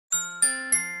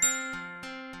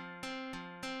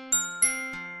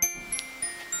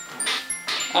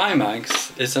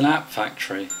EyeMags is an app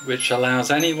factory which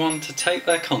allows anyone to take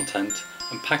their content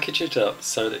and package it up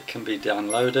so that it can be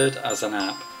downloaded as an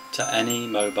app to any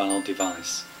mobile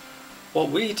device. What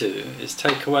we do is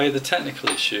take away the technical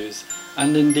issues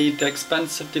and indeed the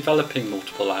expense of developing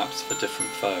multiple apps for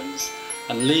different phones,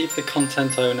 and leave the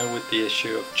content owner with the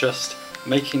issue of just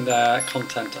making their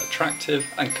content attractive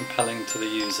and compelling to the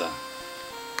user.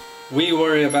 We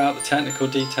worry about the technical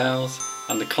details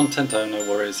and the content owner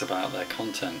worries about their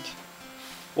content.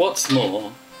 What's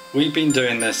more, we've been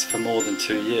doing this for more than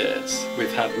 2 years.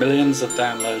 We've had millions of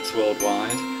downloads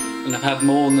worldwide and have had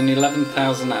more than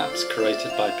 11,000 apps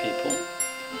created by people.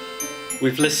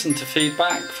 We've listened to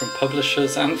feedback from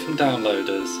publishers and from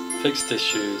downloaders, fixed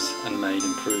issues and made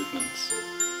improvements.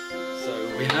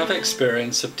 So we have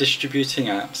experience of distributing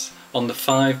apps on the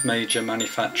 5 major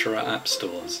manufacturer app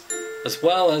stores, as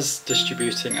well as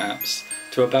distributing apps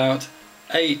to about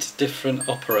 8 different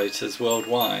operators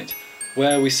worldwide,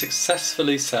 where we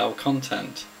successfully sell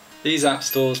content. These app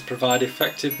stores provide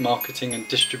effective marketing and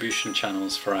distribution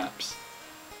channels for apps.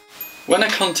 When a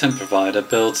content provider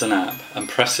builds an app and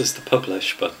presses the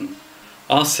publish button,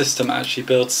 our system actually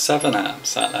builds 7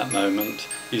 apps at that moment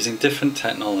using different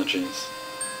technologies.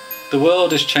 The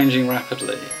world is changing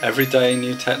rapidly. Every day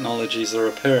new technologies are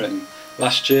appearing.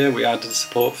 Last year we added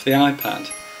support for the iPad,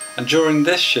 and during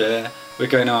this year we're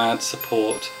going to add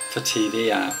support for TV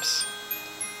apps.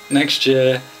 Next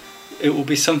year it will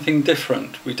be something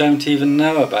different we don't even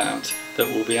know about that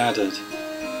will be added,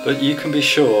 but you can be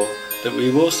sure that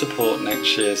we will support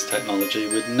next year's technology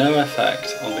with no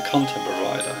effect on the content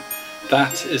provider.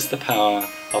 That is the power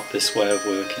of this way of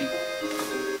working.